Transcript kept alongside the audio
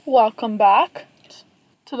Welcome back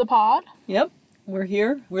to the pod. Yep, we're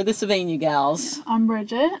here. We're the Sylvania Gals. I'm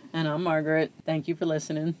Bridget. And I'm Margaret. Thank you for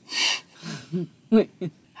listening.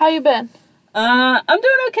 How you been? I'm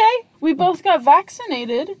doing okay. We both got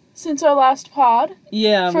vaccinated since our last pod.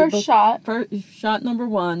 Yeah. First shot. Shot number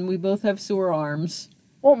 1. We both have sore arms.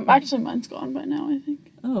 Well, actually mine's gone by now, I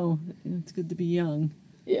think. Oh, it's good to be young.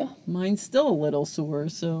 Yeah. Mine's still a little sore,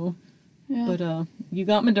 so... Yeah. But you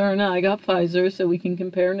got Moderna, I got Pfizer, so we can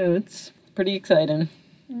compare notes. Pretty exciting.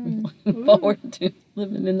 Looking forward to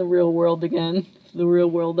living in the real world again, if the real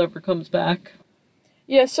world ever comes back.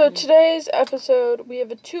 Yeah, so today's episode, we have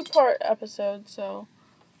a 2-part episode, so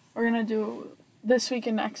we're going to do this week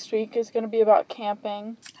and next week is going to be about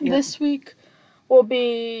camping. Yep. This week will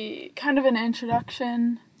be kind of an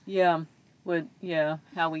introduction. Yeah.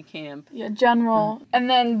 How we camp. Yeah, general. And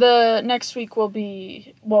then the next week we'll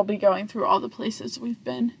be going through all the places we've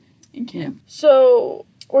been in camp. Yeah. So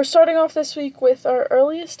we're starting off this week with our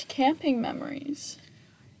earliest camping memories.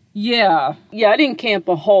 Yeah, I didn't camp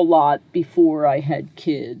a whole lot before I had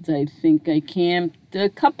kids. I think I camped a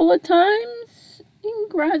couple of times in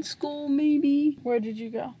grad school, maybe. Where did you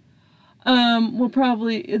go? Well,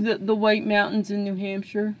 probably the White Mountains in New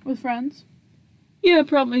Hampshire. With friends? Yeah,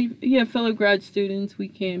 probably. Yeah, fellow grad students. We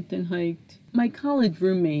camped and hiked. My college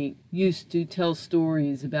roommate used to tell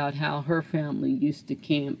stories about how her family used to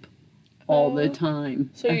camp all the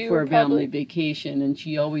time for a family vacation, and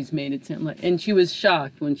she always made it sound like, and she was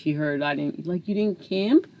shocked when she heard you didn't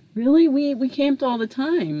camp? Really? We camped all the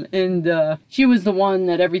time. And she was the one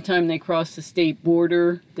that every time they crossed the state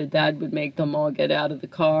border, the dad would make them all get out of the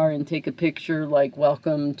car and take a picture like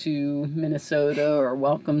welcome to Minnesota or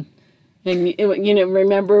welcome. And,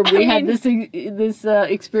 remember we had this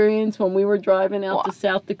experience when we were driving out to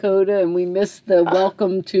South Dakota and we missed the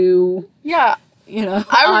welcome to... Yeah.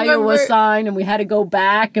 Iowa sign, and we had to go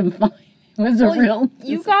back and find it was a real...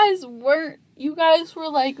 You guys were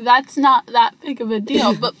like, that's not that big of a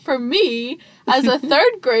deal. But for me, as a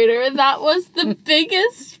third grader, that was the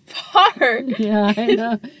biggest part. Yeah, I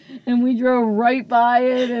know. And we drove right by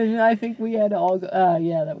it, and I think we had to all go...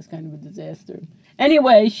 that was kind of a disaster.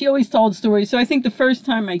 Anyway, she always told stories, so I think the first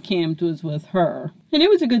time I camped was with her. And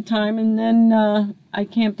it was a good time, and then I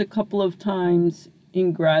camped a couple of times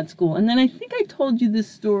in grad school. And then I think I told you this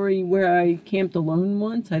story where I camped alone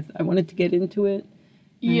once. I wanted to get into it.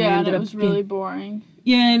 And it was really boring.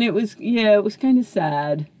 Yeah, and it was kind of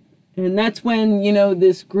sad. And that's when,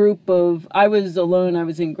 this group of, I was alone, I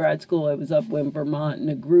was in grad school, I was up in Vermont,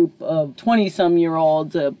 and a group of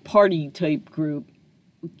 20-some-year-olds, a party-type group,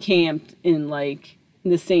 camped in,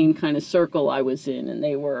 the same kind of circle I was in. And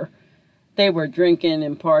they were drinking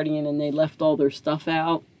and partying, and they left all their stuff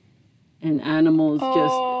out. And animals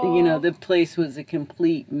the place was a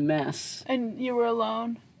complete mess. And you were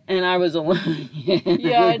alone? And I was alone.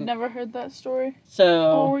 Yeah, I'd never heard that story.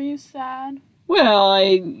 So... were you sad? Well,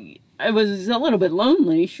 I was a little bit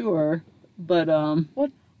lonely, sure. But,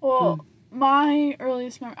 What? Well, my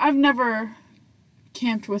earliest memory... I've never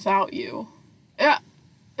camped without you. Yeah.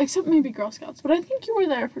 Except maybe Girl Scouts, but I think you were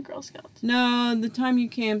there for Girl Scouts. No, the time you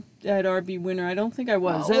camped at RB Winter, I don't think I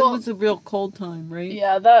was. That was a real cold time, right?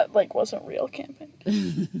 Yeah, that, wasn't real camping.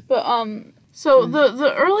 But, so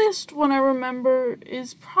the earliest one I remember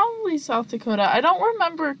is probably South Dakota. I don't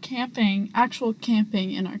remember actual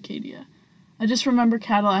camping in Arcadia. I just remember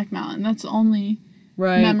Cadillac Mountain. That's the only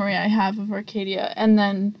memory I have of Arcadia. And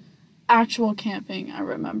then actual camping, I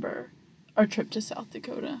remember our trip to South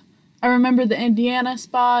Dakota. I remember the Indiana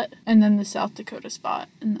spot and then the South Dakota spot,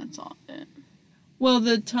 and that's all it. Well,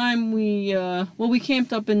 the time we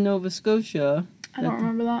camped up in Nova Scotia. I don't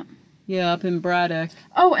remember that. Yeah, up in Braddock.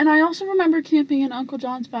 Oh, and I also remember camping in Uncle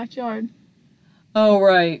John's backyard. Oh,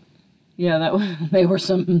 right. Yeah, I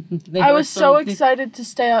was so excited to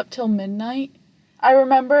stay up till midnight. I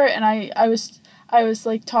remember, and I was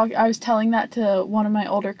telling that to one of my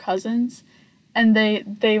older cousins, and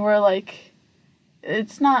they were like,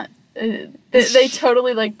 it's not... They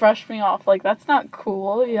totally brushed me off, that's not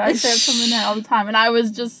cool. Yeah, I say something there all the time, and I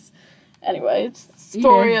was just, anyway, it's the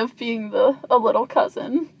story of being a little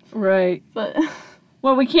cousin. Right. But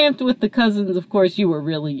well, we camped with the cousins. Of course, you were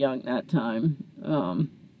really young that time.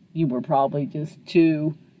 You were probably just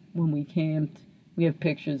 2 when we camped. We have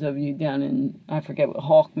pictures of you down in, I forget what,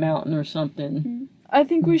 Hawk Mountain or something. Mm-hmm. I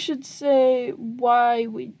think we should say why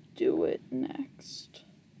we do it next.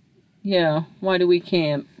 Yeah, why do we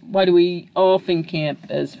camp? Why do we often camp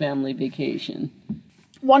as family vacation?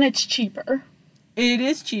 One, it's cheaper. It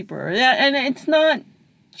is cheaper. Yeah, and it's not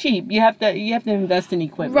cheap. You have to invest in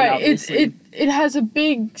equipment. Right. Obviously. it has a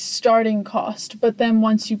big starting cost, but then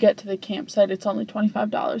once you get to the campsite, it's only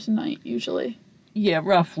 $25 a night usually. Yeah,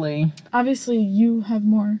 roughly. Obviously, you have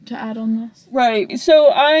more to add on this. Right.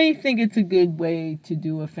 So I think it's a good way to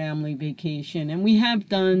do a family vacation, and we have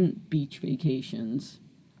done beach vacations.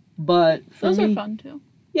 But for those me, are fun too.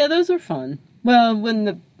 Yeah, those are fun. Well,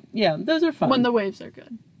 those are fun. When the waves are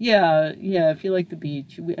good. Yeah, if you like the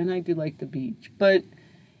beach, and I do like the beach. But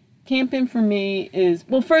camping for me is,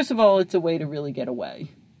 well, first of all, it's a way to really get away.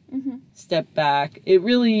 Mm-hmm. Step back. It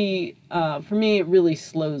really, for me, it really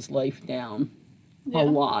slows life down a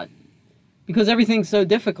lot. Because everything's so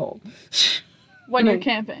difficult. When you're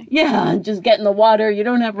camping. Yeah, just get in the water. You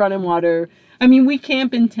don't have running water. I mean, we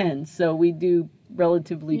camp in tents, so we do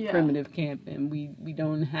relatively primitive camping. We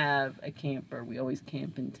don't have a camper. We always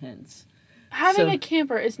camp in tents. Having a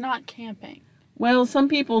camper is not camping. Well, some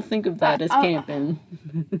people think of that as camping.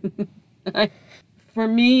 For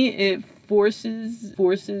me, it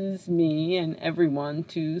forces me and everyone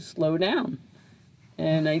to slow down.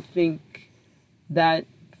 And I think that,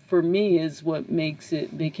 for me, is what makes it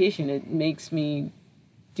vacation. It makes me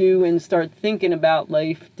do and start thinking about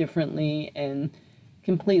life differently and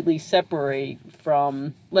completely separate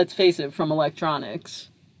from, let's face it, from electronics.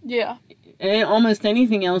 Yeah. And almost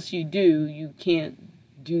anything else you do, you can't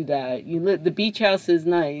do that. The beach house is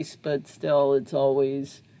nice, but still, it's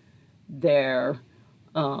always there.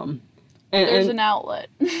 There's an outlet.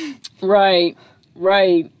 Right.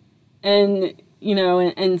 And,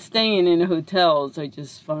 and staying in hotels, I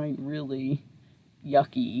just find really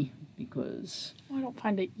yucky because... I don't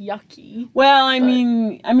find it yucky. Well, I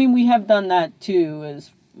mean, we have done that too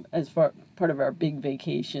as part of our big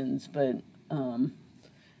vacations, but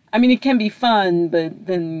it can be fun, but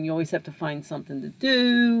then you always have to find something to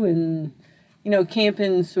do, and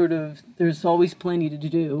camping there's always plenty to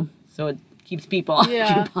do, so it keeps people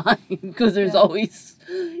occupied because there's always,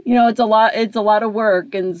 it's a lot of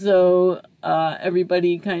work, and so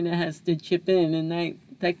everybody kind of has to chip in, and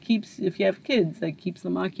that keeps, if you have kids, that keeps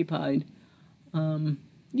them occupied.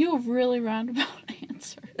 You have really roundabout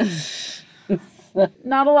answers.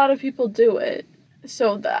 Not a lot of people do it.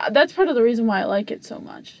 So that's part of the reason why I like it so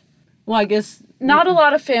much. Well, I guess... Not a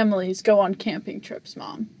lot of families go on camping trips,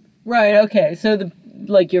 Mom. Right, okay. So,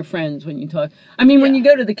 like your friends when you talk... when you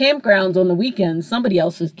go to the campgrounds on the weekends, somebody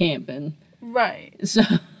else is camping. Right. So...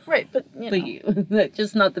 Right, but, But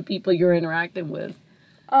just not the people you're interacting with.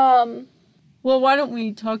 Well, why don't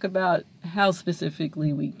we talk about how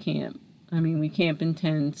specifically we camp? We camp in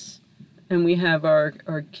tents, and we have our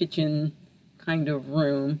kitchen kind of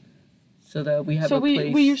room, so that we have a place.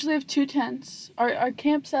 So we usually have 2 tents. Our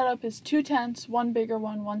camp setup is 2 tents, one bigger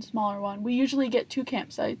one smaller one. We usually get 2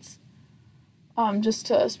 campsites, just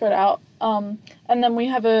to spread out. And then we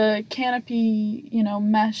have a canopy,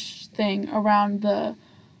 mesh thing around the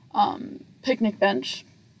picnic bench.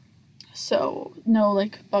 So no,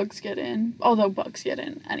 bugs get in. Although bugs get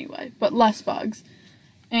in anyway, but less bugs.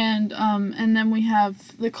 And then we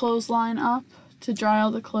have the clothesline up to dry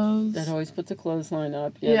all the clothes. That always puts a clothesline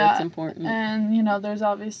up. Yeah, that's important. And, there's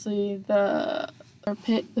obviously the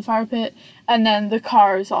fire pit. And then the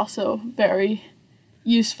car is also very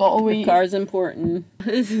useful. The car's important.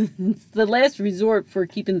 It's the last resort for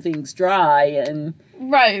keeping things dry and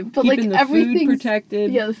right, but keeping the food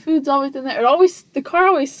protected. Yeah, the food's always in there. The car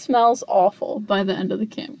always smells awful by the end of the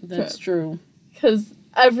camp trip. That's true. Because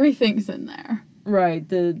everything's in there. Right,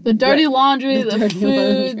 the dirty laundry, the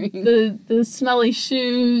food, the smelly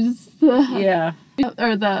shoes, or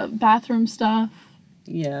the bathroom stuff.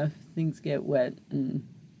 Yeah, things get wet and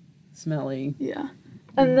smelly. Yeah,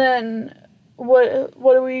 and then what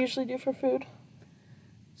do we usually do for food?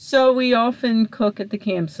 So we often cook at the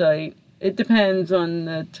campsite. It depends on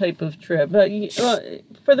the type of trip, but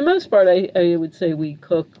for the most part, I would say we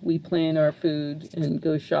cook. We plan our food and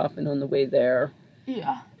go shopping on the way there.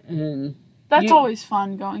 Yeah, and. That's always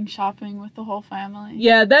fun, going shopping with the whole family.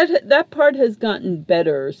 Yeah, that part has gotten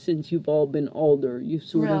better since you've all been older. You've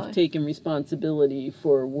sort of taken responsibility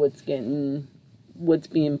for what's being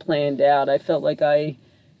planned out. I felt like I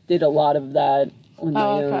did a lot of that on my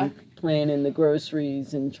own, planning the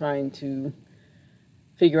groceries and trying to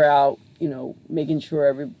figure out, making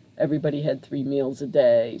sure everybody had 3 meals a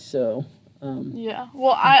day. So yeah,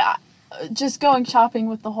 well, I just going shopping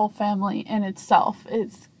with the whole family in itself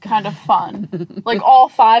is kind of fun. All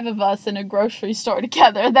 5 of us in a grocery store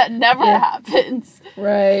together, that never happens.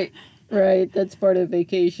 Right. That's part of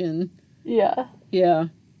vacation. Yeah. Yeah.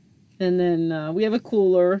 And then we have a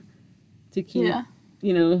cooler to keep,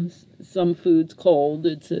 some foods cold.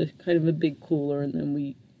 It's a kind of a big cooler, and then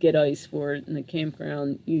we get ice for it, and the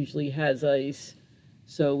campground usually has ice.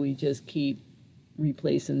 So we just keep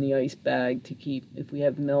replacing the ice bag to keep, if we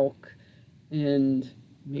have milk and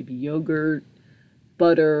maybe yogurt,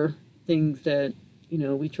 butter, things that,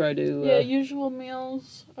 we try to... Yeah, usual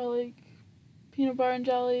meals are like peanut butter and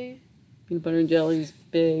jelly. Peanut butter and jelly is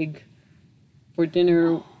big. For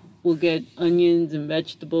dinner, we'll get onions and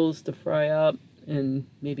vegetables to fry up and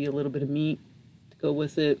maybe a little bit of meat to go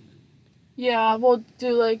with it. Yeah, we'll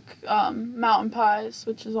do like mountain pies,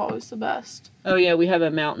 which is always the best. Oh yeah, we have a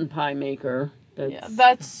mountain pie maker.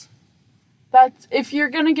 That's if you're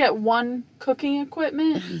gonna get one cooking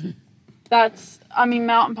equipment,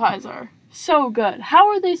 mountain pies are so good. How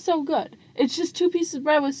are they so good? It's just 2 pieces of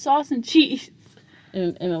bread with sauce and cheese.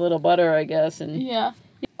 And a little butter, I guess. And yeah.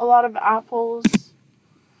 A lot of apples.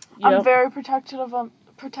 Yep. I'm very protective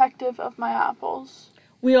of my apples.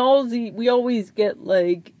 We always get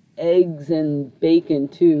like eggs and bacon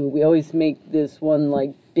too. We always make this one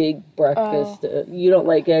like big breakfast. You don't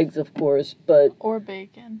like eggs, of course, but or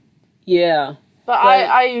bacon. Yeah. But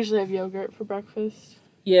I usually have yogurt for breakfast.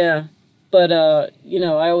 Yeah. But I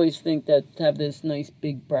always think that to have this nice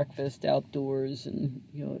big breakfast outdoors, and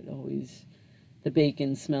it always, the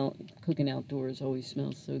bacon cooking outdoors always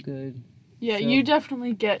smells so good. Yeah, so. You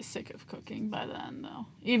definitely get sick of cooking by then, though.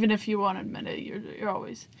 Even if you won't admit it, you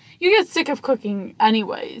get sick of cooking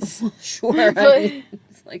anyways. Sure,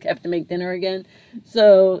 it's like have to make dinner again.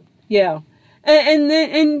 So yeah,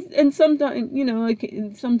 and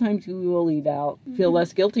sometimes sometimes we will eat out. Mm-hmm. Feel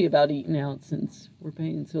less guilty about eating out since we're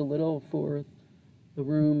paying so little for the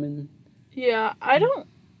room and. Yeah, I don't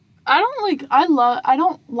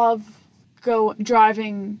love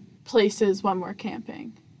driving places when we're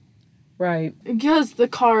camping. Right. Because the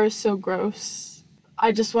car is so gross.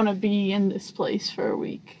 I just want to be in this place for a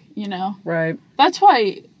week, Right. That's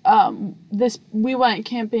why we went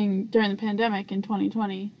camping during the pandemic in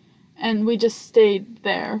 2020, and we just stayed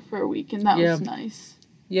there for a week, and that was nice.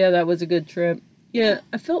 Yeah, that was a good trip. Yeah,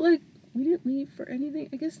 I felt like we didn't leave for anything.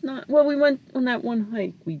 I guess not. Well, we went on that one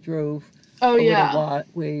hike we drove. Oh, yeah. A lot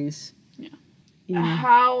ways. Yeah.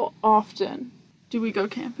 How often do we go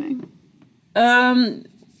camping?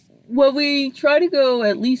 Well, we try to go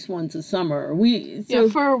at least once a summer.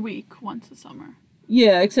 For a week, once a summer.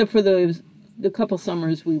 Yeah, except for the couple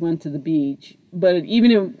summers we went to the beach. But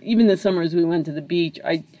even the summers we went to the beach,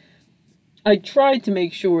 I tried to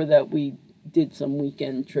make sure that we did some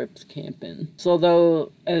weekend trips camping. So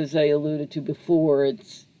although, as I alluded to before,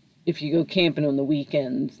 if you go camping on the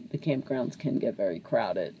weekends, the campgrounds can get very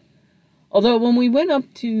crowded. Although when we went up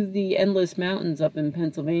to the Endless Mountains up in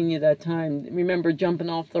Pennsylvania that time, remember jumping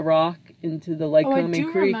off the rock into the Lycoming Creek?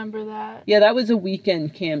 I do remember that. Yeah, that was a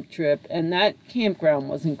weekend camp trip, and that campground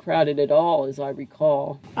wasn't crowded at all, as I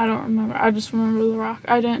recall. I don't remember. I just remember the rock.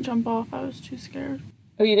 I didn't jump off. I was too scared.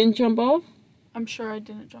 Oh, you didn't jump off? I'm sure I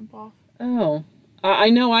didn't jump off. Oh. I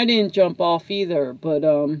know I didn't jump off either, but,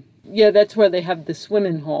 yeah, that's where they have the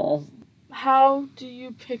swimming hall. How do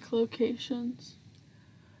you pick locations?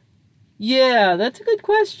 Yeah, that's a good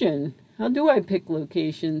question. How do I pick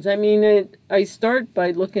locations? I mean, I start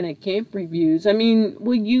by looking at camp reviews. I mean,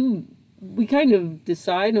 we kind of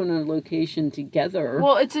decide on a location together.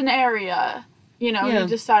 Well, it's an area. You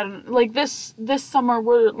decide on, like this summer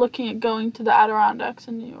we're looking at going to the Adirondacks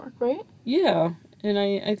in New York, right? Yeah, and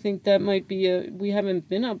I think that might be we haven't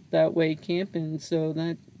been up that way camping, so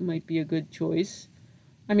that might be a good choice.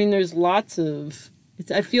 I mean, there's lots of,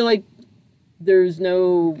 I feel like there's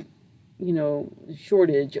no,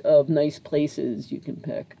 shortage of nice places you can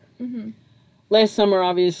pick. Mm-hmm. Last summer,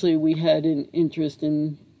 obviously, we had an interest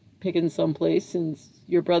in picking someplace since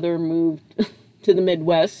your brother moved to the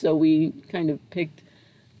Midwest, so we kind of picked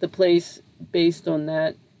the place based on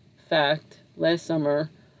that fact last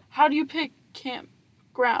summer. How do you pick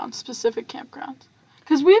specific campgrounds?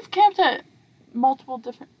 Because we've camped at multiple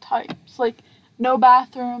different types, like no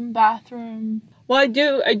bathroom. Well, I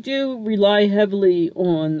do rely heavily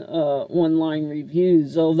on online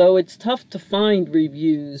reviews, although it's tough to find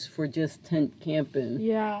reviews for just tent camping.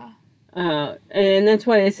 Yeah. And that's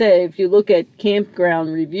why I say if you look at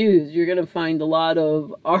campground reviews, you're going to find a lot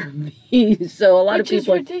of RVs. So a lot of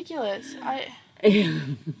people. Which is ridiculous.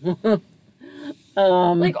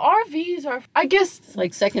 Like RVs are, I guess. It's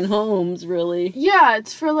like second homes, really. Yeah,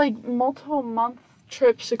 it's for like multiple month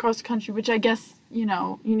trips across the country, which I guess, you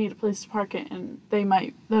need a place to park it, and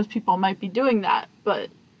those people might be doing that, but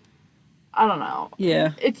I don't know.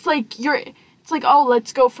 Yeah. It's like, oh,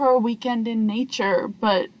 let's go for a weekend in nature,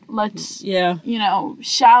 but let's,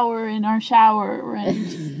 shower in our shower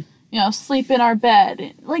and, sleep in our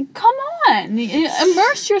bed. Like, come on,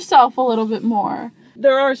 immerse yourself a little bit more.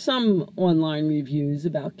 there are some online reviews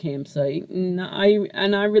about campsite, and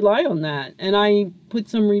I rely on that. And I put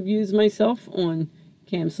some reviews myself on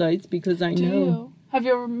campsites because I know. Do you? Have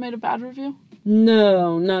you ever made a bad review?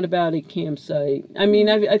 No, not about a campsite. I mean,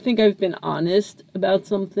 I think I've been honest about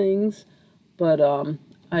some things, but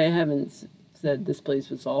I haven't said this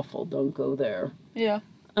place was awful, don't go there. Yeah.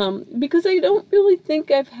 Because I don't really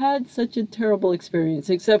think I've had such a terrible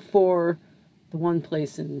experience, except for the one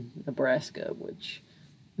place in Nebraska, which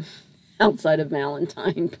outside of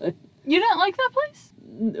Valentine, but You didn't like that place?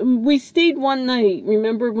 we stayed one night.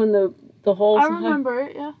 Remember when the whole? I remember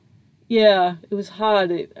it. Yeah. Yeah, it was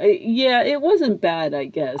hot. It wasn't bad, I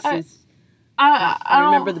guess. I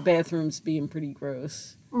remember the bathrooms being pretty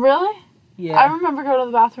gross. Really? Yeah. I remember going to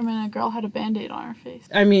the bathroom and a girl had a Band-Aid on her face.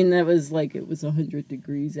 I mean, that was like it was 100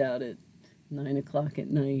 degrees out at 9 o'clock at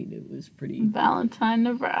night. It was pretty. Valentine,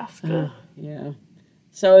 Nebraska. Yeah.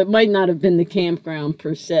 So it might not have been the campground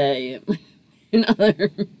per se.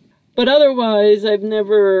 But otherwise, I've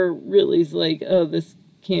never really like, oh, this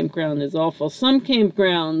campground is awful. Some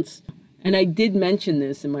campgrounds, and I did mention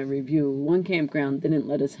this in my review, one campground didn't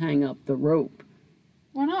let us hang up the rope.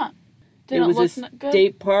 Why not? It was a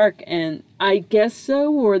state park, and I guess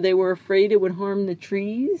so, or they were afraid it would harm the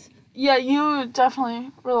trees. Yeah, you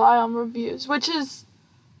definitely rely on reviews, which is,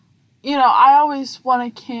 I always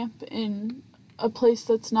want to camp in a place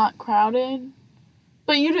that's not crowded,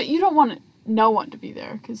 but you don't want no one to be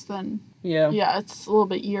there, because then, it's a little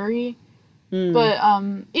bit eerie. But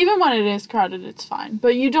even when it is crowded, it's fine.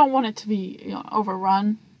 But you don't want it to be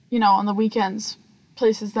overrun. On the weekends,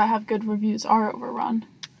 places that have good reviews are overrun.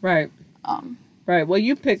 Right. Right. Well,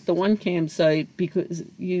 you picked the one campsite because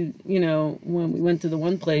when we went to the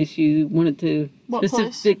one place, you wanted to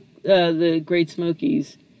the Great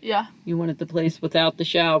Smokies. Yeah. You wanted the place without the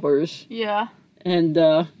showers. Yeah. And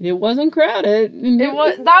it wasn't crowded.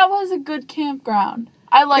 That was a good campground.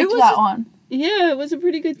 I liked that one. Yeah, it was a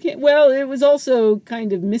pretty good camp. Well, it was also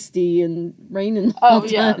kind of misty and raining all the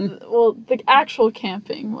time. Well, the actual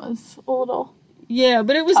camping was a little... Yeah,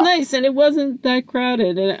 but it was nice, and it wasn't that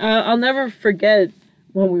crowded. And I'll never forget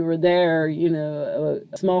when we were there, a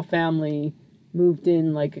small family moved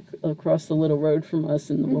in, like, across the little road from us,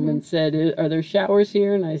 and the woman said, "Are there showers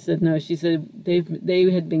here?" And I said, "No." She said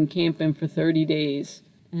they had been camping for 30 days.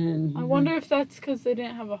 And I wonder if that's because they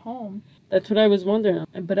didn't have a home. That's what I was wondering.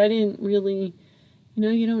 But I didn't really,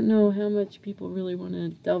 you don't know how much people really want to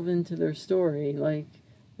delve into their story. Like,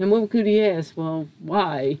 and what could he ask? Well,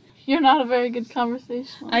 why? You're not a very good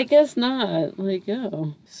conversationalist. I guess not. Like,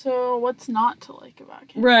 oh. So what's not to like about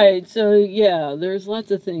camping? Right. So yeah, there's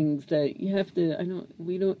lots of things that you have to.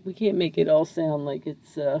 We can't make it all sound like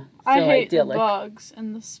it's so I hate idyllic. the bugs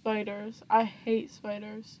and the spiders. I hate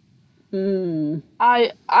spiders.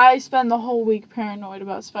 I spend the whole week paranoid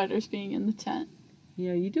about spiders being in the tent.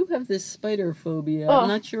 Yeah, you do have this spider phobia. Ugh. I'm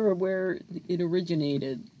not sure where it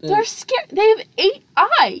originated. They're scared. They have 8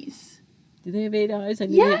 eyes. Do they have 8 eyes? I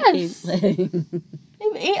knew Yes. they had 8 legs. They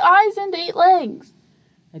have 8 eyes and 8 legs.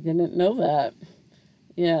 I didn't know that.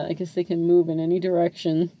 Yeah, I guess they can move in any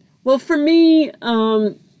direction. Well, for me,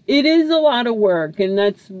 it is a lot of work, and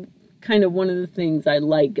that's kind of one of the things I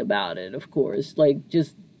like about it, of course. Like,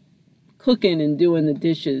 just cooking and doing the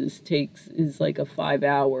dishes is like a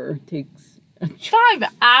 5-hour. Takes 5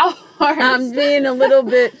 hours. I'm exaggerating a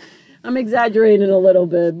little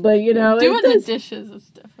bit, but doing the dishes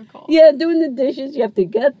is difficult. Yeah, doing the dishes, you have to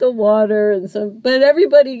get the water but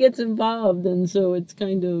everybody gets involved, and so it's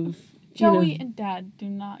kind of Joey and Dad do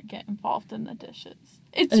not get involved in the dishes.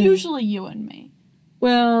 It's usually you and me.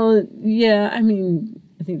 Well, yeah, I mean,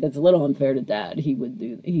 I think that's a little unfair to Dad. He would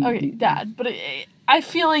do. Dad, but I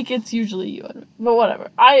feel like it's usually you and me. But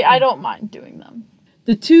whatever, I don't mind doing them.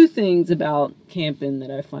 The 2 things about camping that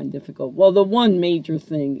I find difficult. Well, the one major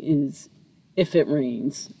thing is if it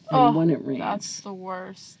rains and when it rains. That's the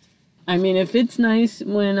worst. I mean, if it's nice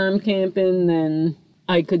when I'm camping, then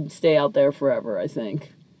I could stay out there forever, I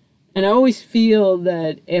think. And I always feel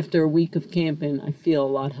that after a week of camping, I feel a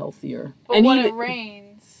lot healthier. But when it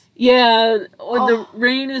rains... Yeah, the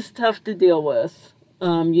rain is tough to deal with.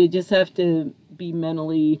 You just have to be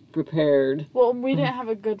mentally prepared. Well, we didn't have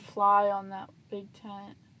a good fly on that big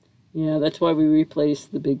tent. Yeah, that's why we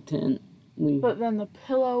replaced the big tent. But then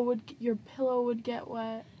your pillow would get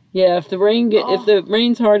wet. Yeah, if the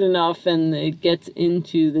rain's hard enough and it gets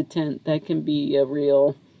into the tent, that can be a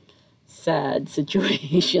real sad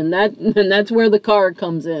situation. That's where the car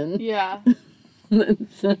comes in. Yeah.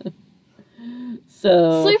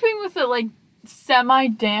 So sleeping with a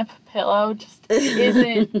semi-damp pillow just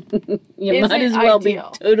isn't. You might as well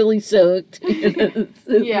ideal. be totally soaked.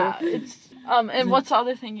 Yeah, And what's the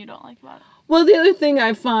other thing you don't like about it? Well, the other thing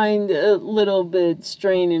I find a little bit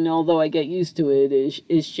straining, although I get used to it,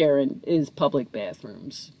 is sharing public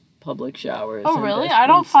bathrooms, public showers. Oh, really? I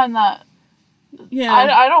don't find that. Yeah.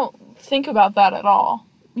 I don't think about that at all.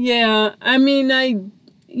 Yeah, I mean,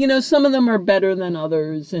 some of them are better than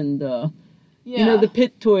others, and the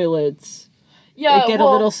pit toilets. Yeah, they get a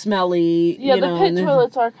little smelly. Yeah, the pit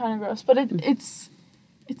toilets are kind of gross, but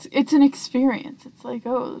it's an experience. It's like,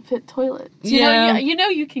 oh, the pit toilets.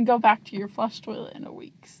 You can go back to your flush toilet in a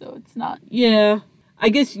week, so it's not. Yeah, I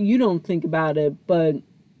guess you don't think about it, but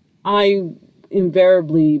I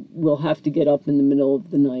invariably will have to get up in the middle of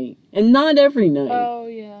the night, and not every night. Oh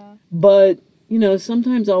yeah. But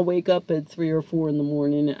sometimes I'll wake up at 3 or 4 in the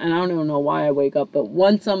morning, and I don't know why I wake up, but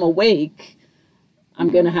once I'm awake, I'm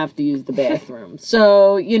going to have to use the bathroom.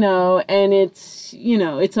 So, and it's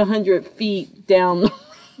 100 feet down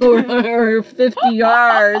or 50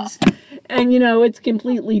 yards, and, it's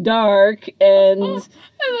completely dark, and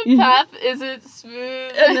the path isn't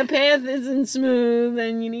smooth. And the path isn't smooth,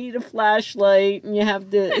 and you need a flashlight, and you have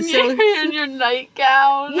to... And you're in your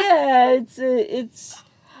nightgown. Yeah, it's...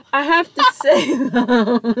 I have to say,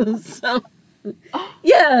 though, so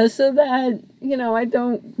that, I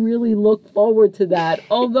don't really look forward to that.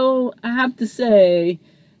 Although, I have to say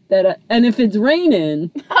that, and if it's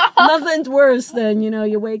raining, nothing's worse than,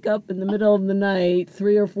 you wake up in the middle of the night,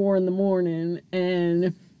 3 or 4 in the morning,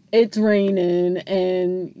 and it's raining,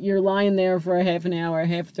 and you're lying there for a half an hour.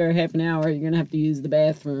 After a half an hour, you're going to have to use the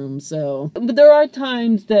bathroom, so. But there are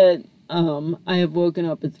times that I have woken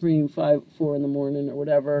up at 3 and 4 in the morning or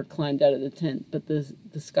whatever, climbed out of the tent, but the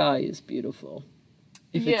sky is beautiful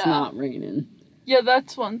if it's not raining. Yeah,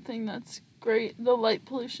 that's one thing that's great. The light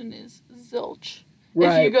pollution is zilch.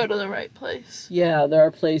 Right. If you go to the right place. Yeah, there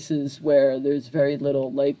are places where there's very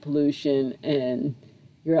little light pollution, and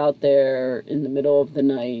you're out there in the middle of the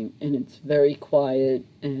night, and it's very quiet,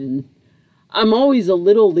 and I'm always a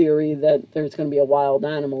little leery that there's going to be a wild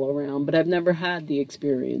animal around, but I've never had the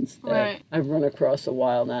experience that I've run across a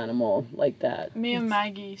wild animal like that. Me and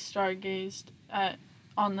Maggie stargazed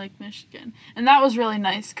on Lake Michigan, and that was really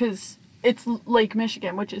nice because it's Lake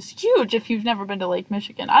Michigan, which is huge if you've never been to Lake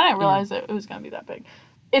Michigan. I didn't realize that it was going to be that big.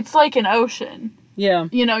 It's like an ocean. Yeah.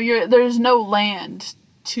 There's no land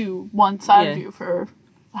to one side of you for,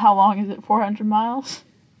 how long is it, 400 miles?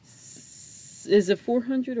 Is it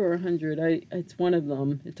 400 or 100? It's one of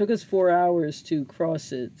them. It took us 4 hours to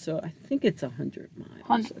cross it, so I think it's 100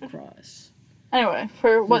 miles across. Anyway,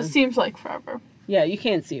 for what seems like forever. Yeah, you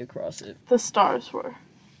can't see across it. The stars were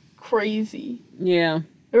crazy. Yeah.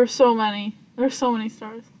 There were so many. There were so many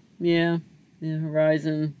stars. Yeah. The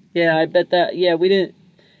horizon. Yeah, I bet that. Yeah, we didn't.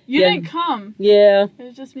 You didn't come. Yeah. It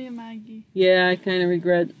was just me and Maggie. Yeah, I kind of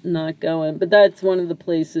regret not going. But that's one of the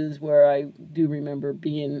places where I do remember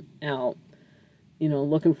being out,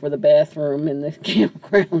 looking for the bathroom in the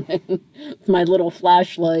campground with my little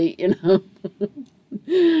flashlight,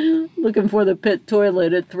 looking for the pit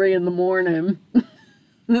toilet at 3 in the morning.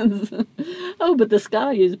 Oh, but the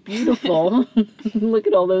sky is beautiful. Look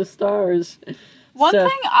at all those stars. One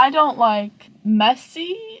thing I don't like,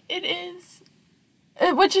 messy it is,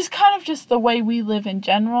 which is kind of just the way we live in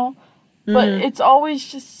general, but it's always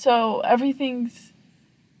just so, everything's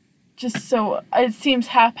just so, it seems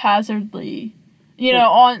haphazardly,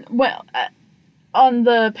 on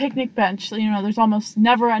the picnic bench, there's almost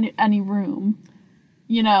never any room,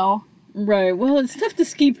 Right. Well, it's tough to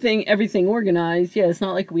keep everything organized. Yeah, it's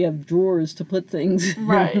not like we have drawers to put things in.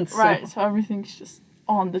 Right. So everything's just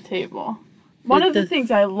on the table. One of the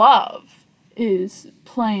things I love is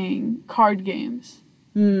playing card games.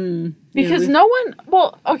 Because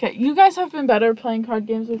you guys have been better playing card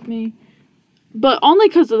games with me, but only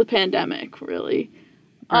because of the pandemic, really.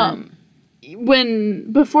 Before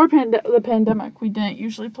the pandemic, we didn't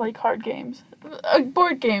usually play card games. A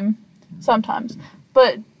board game sometimes,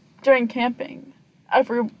 but during camping,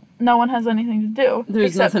 no one has anything to do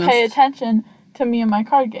except pay attention to me and my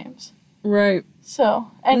card games. Right.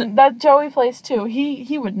 So, and that Joey plays too.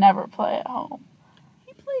 He would never play at home.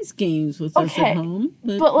 He plays games with us at home.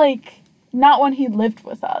 But not when he lived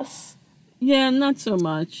with us. Yeah, not so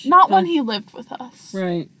much. Not when he lived with us.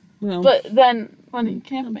 Right. Well. But then when he's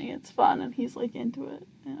camping, it's fun and he's into it.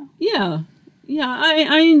 Yeah. Yeah,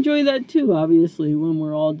 I enjoy that too, obviously, when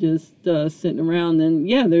we're all just sitting around and,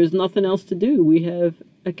 there's nothing else to do. We have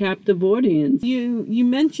a captive audience. You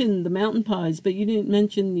mentioned the mountain pies, but you didn't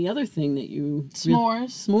mention the other thing that you...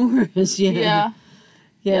 S'mores. S'mores, yeah.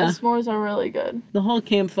 Yeah, s'mores are really good. The whole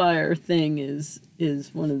campfire thing is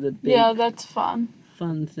one of the big... Yeah, that's fun.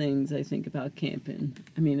 Fun things I think about camping.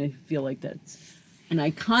 I mean, I feel like that's an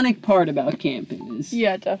iconic part about camping is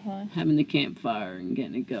Yeah, definitely. having the campfire and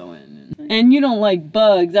getting it going. And you don't like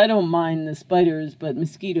bugs. I don't mind the spiders, but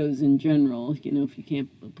mosquitoes in general, you know, if you camp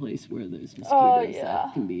a place where there's mosquitoes,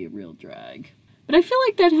 that can be a real drag. But I feel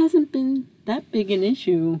like that hasn't been that big an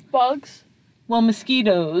issue. Bugs? Well,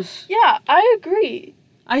 mosquitoes. Yeah, I agree.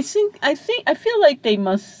 I feel like they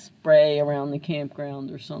must spray around the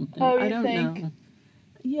campground or something. Oh, I you don't think? know.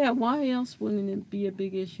 Yeah, why else wouldn't it be a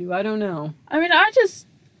big issue? I don't know. I mean, I just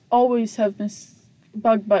always have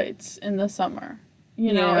bug bites in the summer.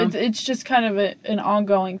 You know, it's just kind of an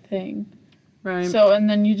ongoing thing. Right. So, and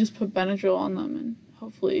then you just put Benadryl on them and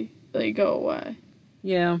hopefully they go away.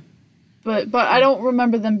 Yeah. But I don't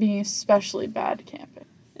remember them being especially bad camping.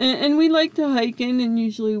 And we like to hike in, and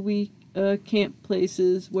usually we camp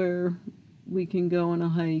places where we can go on a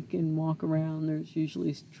hike and walk around. There's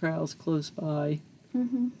usually trails close by.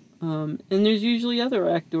 Mm-hmm. And there's usually other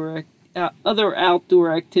outdoor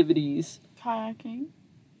activities. Kayaking.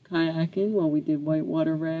 Well, we did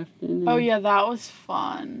whitewater rafting. Oh, yeah, that was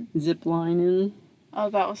fun. Zip lining. Oh,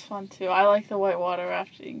 that was fun, too. I like the whitewater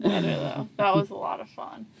rafting better, though. That was a lot of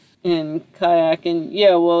fun. And kayaking.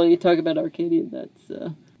 Yeah, well, you talk about Arcadia. That's,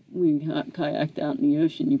 we kayaked out in the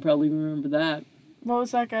ocean. You probably remember that. What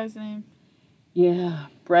was that guy's name? Yeah,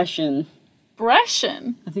 Brescian.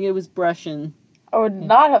 Brescian? I think it was Brescian. I would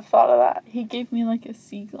not have thought of that. He gave me like a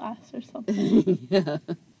sea glass or something. Yeah.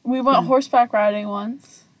 We went horseback riding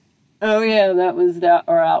once. Oh, yeah, that was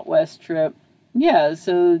our out west trip. Yeah,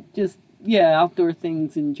 so just, outdoor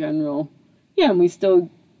things in general. Yeah, and we still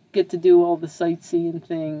get to do all the sightseeing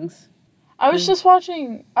things. I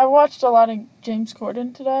watched a lot of James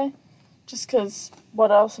Corden today. Just because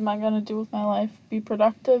what else am I going to do with my life? Be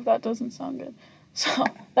productive? That doesn't sound good. So,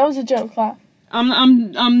 that was a joke, laugh.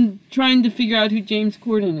 I'm trying to figure out who James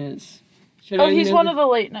Corden is. He's one of the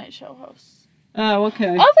late night show hosts. Oh,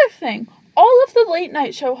 okay. Other thing, all of the late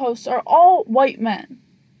night show hosts are all white men.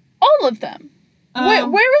 All of them.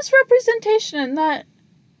 Where is representation in that?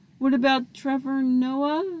 What about Trevor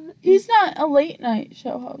Noah? He's not a late night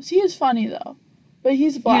show host. He is funny, though. But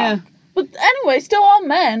he's black. Yeah. But anyway, still all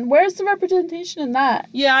men. Where's the representation in that?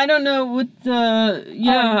 Yeah, I don't know what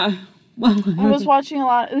the... I was watching a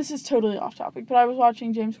lot. This is totally off topic, but I was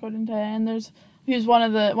watching James Corden today, and he's one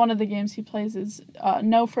of the games he plays is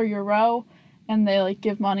Know for Your Row, and they like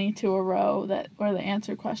give money to a row where they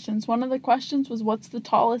answer questions. One of the questions was, "What's the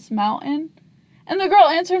tallest mountain?" And the girl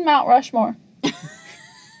answered Mount Rushmore.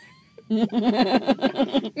 Mount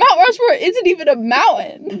Rushmore isn't even a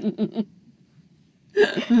mountain.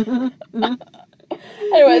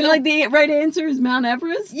 Anyway, like the right answer is Mount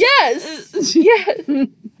Everest? Yes. Yes.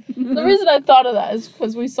 The reason I thought of that is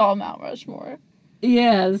because we saw Mount Rushmore.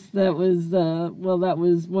 Yes, that was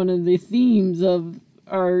one of the themes of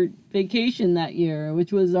our vacation that year,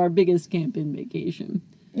 which was our biggest camping vacation.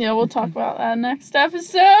 Yeah, we'll talk about that next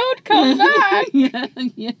episode. Come back.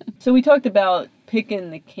 Yeah. So we talked about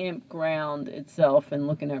picking the campground itself and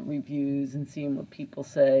looking at reviews and seeing what people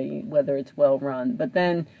say, whether it's well run. But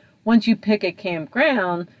then once you pick a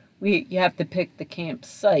campground, you have to pick the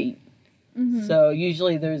campsite. Mm-hmm. So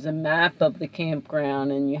usually there's a map of the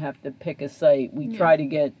campground and you have to pick a site. We try to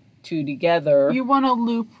get two together. You want a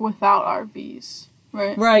loop without RVs,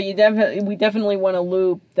 right? Right. We definitely want a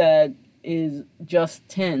loop that is just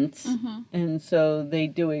tents, and so they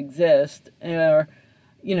do exist, or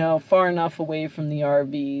far enough away from the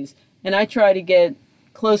RVs. And I try to get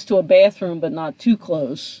close to a bathroom, but not too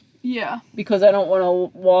close. Yeah. Because I don't want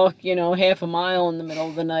to walk, half a mile in the middle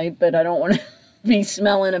of the night, but I don't want to be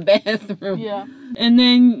smelling a bathroom. Yeah. And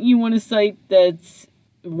then you want a site that's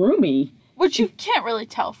roomy. Which you can't really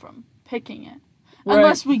tell from picking it. Right.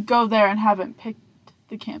 Unless we go there and haven't picked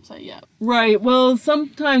the campsite yet. Right. Well,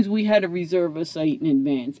 sometimes we had to reserve a site in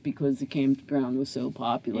advance because the campground was so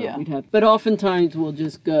popular. Yeah. But oftentimes we'll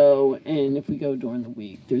just go, and if we go during the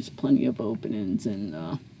week, there's plenty of openings,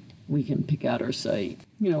 and we can pick out our site.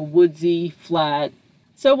 Woodsy, flat.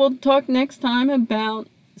 So we'll talk next time about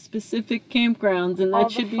specific campgrounds, and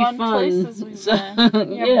that should be fun. Places we've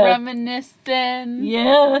been. Yeah, reminiscing.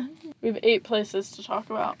 Yeah. We have 8 places to talk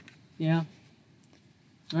about. Yeah.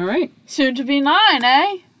 All right. Soon to be 9,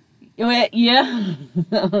 eh? Yeah.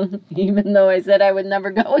 Even though I said I would never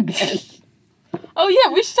go again. Oh, yeah,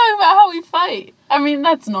 we should talk about how we fight. I mean,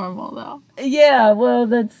 that's normal, though. Yeah, well,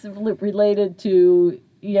 that's related to,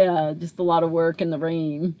 just a lot of work in the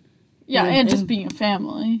rain. Yeah, and just being a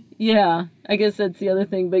family. Yeah, I guess that's the other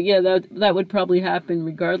thing. But yeah, that would probably happen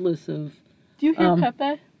regardless of... Do you hear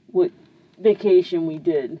Pepe? What vacation we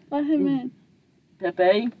did. Let him in.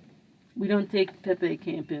 Pepe? We don't take Pepe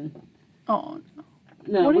camping. Oh, no.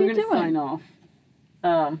 No, what are we're you going to doing? sign off.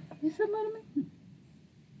 You said let him in.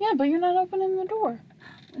 Yeah, but you're not opening the door.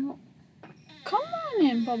 Well, Come on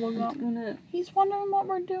in, I'm Bubblegum. gonna. He's wondering what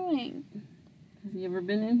we're doing. Has he ever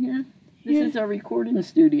been in here? This Yeah. is our recording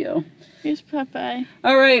studio. Here's Pepe.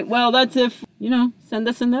 All right, well, that's it. Send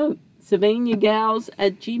us a note.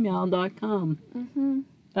 SylvaniaGals@gmail.com. Mm-hmm.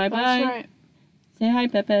 Bye-bye. That's right. Say hi,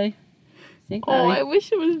 Pepe. Say Oh, I hi.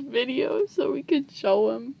 wish it was video so we could show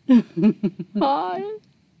him. Hi.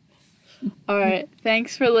 All right.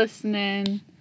 Thanks for listening.